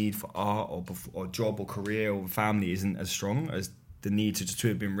need for art or job or career or family isn't as strong as the need to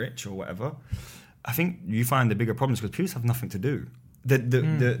have been rich or whatever, I think you find the bigger problems because people have nothing to do.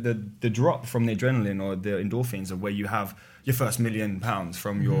 The drop from the adrenaline or the endorphins of where you have your first £1 million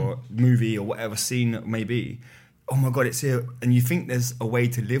from your movie or whatever scene it may be. Oh my God, it's here. And you think there's a way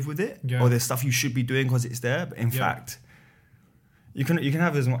to live with it or there's stuff you should be doing because it's there. But in fact, you can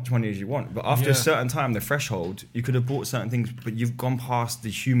have as much money as you want. But after a certain time, the threshold, you could have bought certain things, but you've gone past the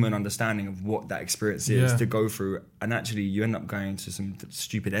human understanding of what that experience is to go through. And actually, you end up going to some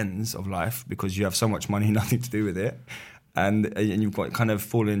stupid ends of life because you have so much money, nothing to do with it. And you've got kind of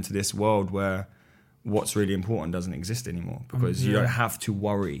fallen into this world where what's really important doesn't exist anymore because you don't have to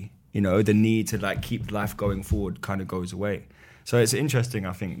worry. You know, the need to like keep life going forward kind of goes away. So it's interesting.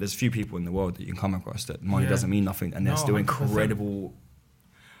 I think there's few people in the world that you can come across that money doesn't mean nothing, and they're still 100%. Incredible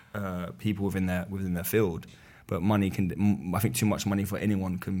people within their field. But money I think too much money for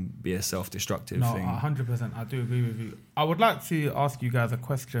anyone can be a self-destructive thing. 100%. I do agree with you. I would like to ask you guys a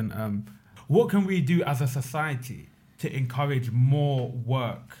question. What can we do as a society to encourage more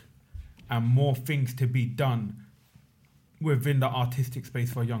work and more things to be done within the artistic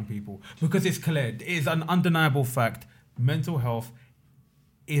space for young people? Because it's clear, it is an undeniable fact, mental health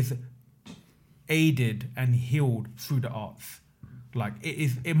is aided and healed through the arts. Like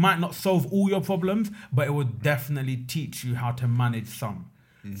it might not solve all your problems, but it will definitely teach you how to manage some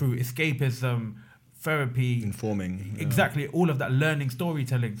through escapism, therapy, informing, exactly, all of that, learning,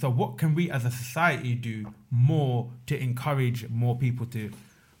 storytelling. So what can we as a society do more to encourage more people to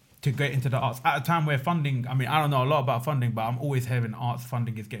get into the arts at a time where funding, I mean, I don't know a lot about funding, but I'm always hearing arts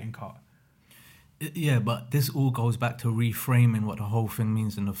funding is getting cut. Yeah, but this all goes back to reframing what the whole thing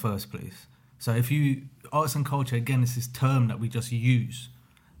means in the first place. So arts and culture, again, is this term that we just use.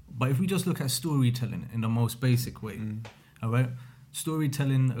 But if we just look at storytelling in the most basic way, all right?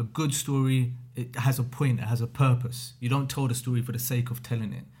 Storytelling, a good story, it has a point, it has a purpose. You don't tell the story for the sake of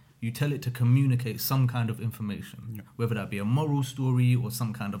telling it. You tell it to communicate some kind of information, whether that be a moral story or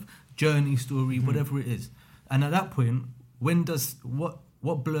some kind of journey story, whatever it is. And at that point,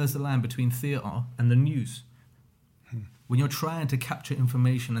 what blurs the line between theatre and the news? When you're trying to capture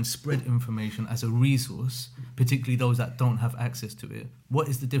information and spread information as a resource, particularly those that don't have access to it, what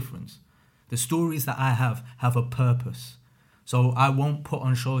is the difference? The stories that I have a purpose. So I won't put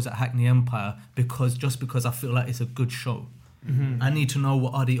on shows at Hackney Empire because I feel like it's a good show. I need to know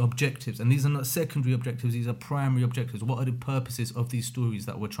what are the objectives, and these are not secondary objectives, these are primary objectives. What are the purposes of these stories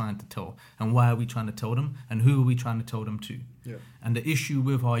that we're trying to tell, and why are we trying to tell them, and who are we trying to tell them to? And the issue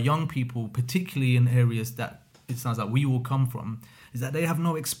with our young people, particularly in areas that it sounds like we all come from, is that they have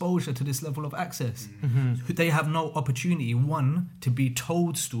no exposure to this level of access. They have no opportunity, one, to be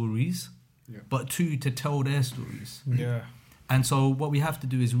told stories, but two, to tell their stories. And so what we have to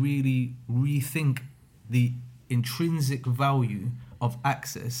do is really rethink the intrinsic value of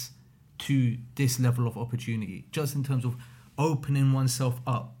access to this level of opportunity, just in terms of opening oneself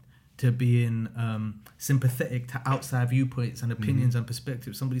up to being sympathetic to outside viewpoints and opinions and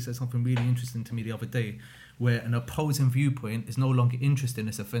perspectives. Somebody said something really interesting to me the other day, where an opposing viewpoint is no longer interesting,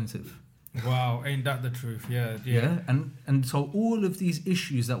 it's offensive. Wow, ain't that the truth? Yeah. And so all of these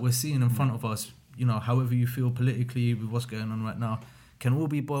issues that we're seeing in front of us, you know, however you feel politically with what's going on right now, can all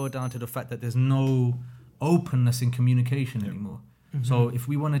be boiled down to the fact that there's no openness in communication anymore. So if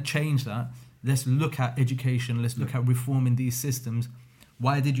we want to change that, let's look at education, let's look at reforming these systems.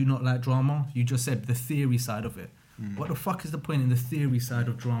 Why did you not like drama? You just said the theory side of it. What the fuck is the point in the theory side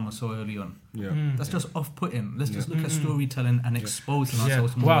of drama so early on? That's just off-putting. Let's just look at storytelling and exposing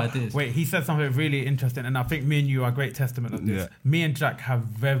ourselves to more ideas. Wait, he said something really interesting, and I think me and you are a great testament of this. Me and Jack have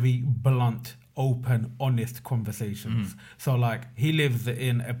very blunt, open, honest conversations. So like, he lives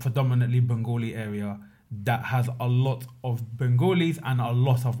in a predominantly Bengali area. that has a lot of Bengalis and a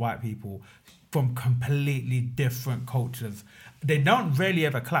lot of white people from completely different cultures. They don't really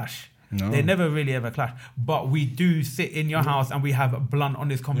ever clash. No. They never really ever clash. But we do sit in your house and we have blunt,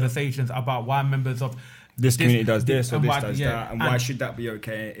 honest conversations about why members of this community does this or this does that, and why should that be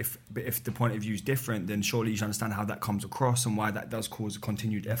okay? If the point of view is different, then surely you should understand how that comes across and why that does cause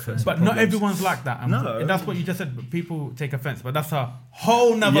continued effort. But not everyone's like that. And that's what you just said. People take offense, but that's a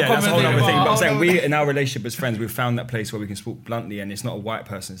whole nother conversation. That's a whole nother thing. But I'm saying we, in our relationship as friends, we've found that place where we can speak bluntly, and it's not a white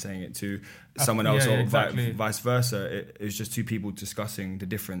person saying it to someone else or vice versa. It's just two people discussing the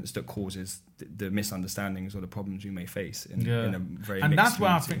difference that causes the misunderstandings or the problems we may face in a very and mixed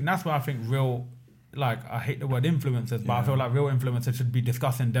that's why I think real. Like, I hate the word influencers, but I feel like real influencers should be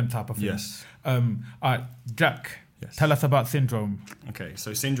discussing them type of things. Yes. All right, Jack, tell us about Syndrome. Okay,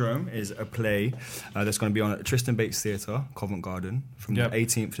 so Syndrome is a play that's going to be on at Tristan Bates Theatre, Covent Garden, from the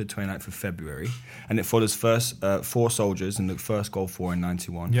 18th to the 29th of February. And it follows first 4 soldiers in the first Gulf War in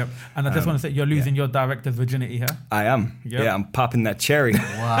 91. Yep. And I just want to say, you're losing your director's virginity here. I am. Yep. Yeah, I'm popping that cherry.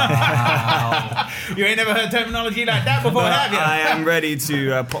 Wow. You ain't never heard terminology like that before, have you? I am ready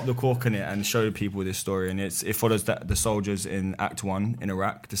to pop the cork in it and show people this story. And it follows the soldiers in Act 1 in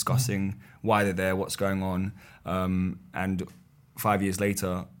Iraq discussing why they're there, what's going on. And 5 years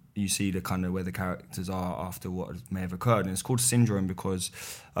later, you see the kind of where the characters are after what may have occurred. And it's called Syndrome because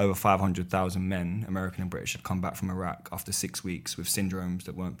over 500,000 men, American and British, had come back from Iraq after 6 weeks with syndromes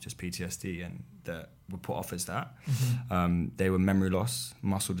that weren't just PTSD and that were put off as that. Mm-hmm. They were memory loss,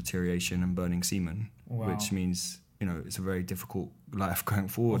 muscle deterioration, and burning semen, which means, you know, it's a very difficult life going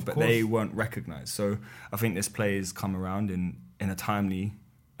forward, but they weren't recognised. So I think this play has come around in a timely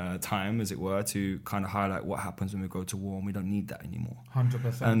time, as it were, to kind of highlight what happens when we go to war, and we don't need that anymore.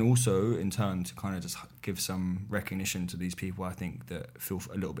 100%. And also, in turn, to kind of just give some recognition to these people, I think, that feel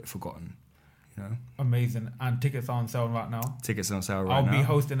a little bit forgotten. You know? Amazing. And tickets are on sale right now. Tickets are on sale right I'll now. be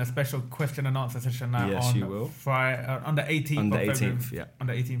hosting a special question and answer session now on Friday, on the 18th on the of 18th, February. yeah. On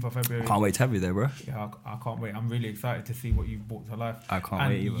the 18th of February. Can't wait to have you there, bro. Yeah, I can't wait. I'm really excited to see what you've brought to life. I can't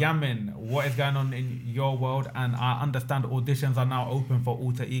wait either. Yamin, what is going on in your world? And I understand auditions are now open for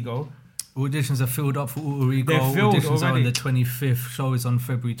Alter Ego. Auditions are filled up for Alter Ego. They're filled Auditions already. are on the 25th. Show is on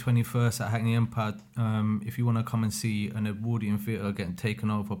February 21st at Hackney Empire. If you want to come and see an Edwardian theatre getting taken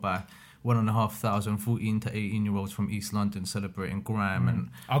over by 1,500 14 to 18-year-olds from East London celebrating grime and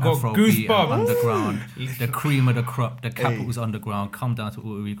Afrobeat and underground, the cream of the crop, the capital's underground. Come down to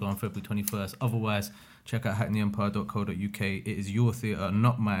Alter Ego on February 21st. Otherwise, check out hackneyempire.co.uk. It is your theatre,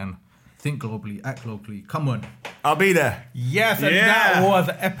 not mine. Think globally, act locally. Come on. I'll be there. Yes, and that was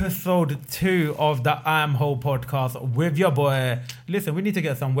episode 2 of the I Am Whole podcast with your boy. Listen, we need to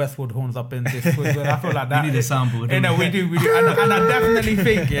get some Westwood horns up in this. I feel like that. We need a soundboard. You know, we do. And I definitely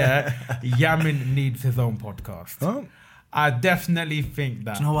think, Yamin needs his own podcast. Oh. I definitely think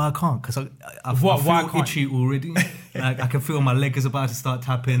that. Do you know why I can't? Because I feel itchy already. Like, I can feel my leg is about to start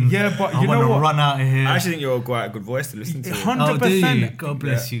tapping. Yeah, but I want to run out of here. I actually think you're quite a good voice to listen to. 100%. Oh, do you? God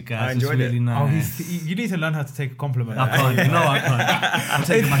bless you guys. It's really nice. You need to learn how to take a compliment. I can't. No, I can't. I'm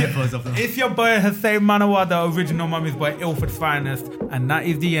taking my headphones off now. It's your boy Hussein Manawa, the original Mummy's Boy, Ilford's finest. And that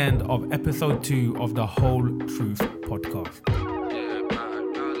is the end of episode 2 of the Whole Truth podcast.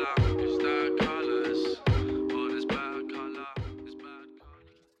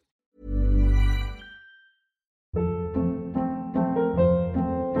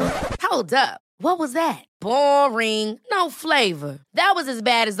 Hold up. What was that? Boring. No flavor. That was as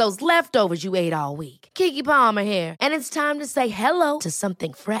bad as those leftovers you ate all week. Keke Palmer here. And it's time to say hello to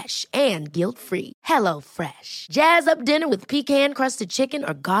something fresh and guilt-free. Hello Fresh. Jazz up dinner with pecan-crusted chicken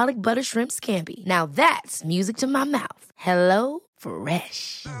or garlic butter shrimp scampi. Now that's music to my mouth. Hello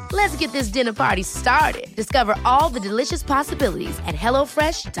Fresh. Let's get this dinner party started. Discover all the delicious possibilities at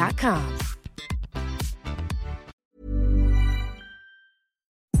HelloFresh.com.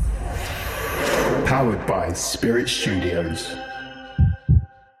 Powered by Spirit Studios.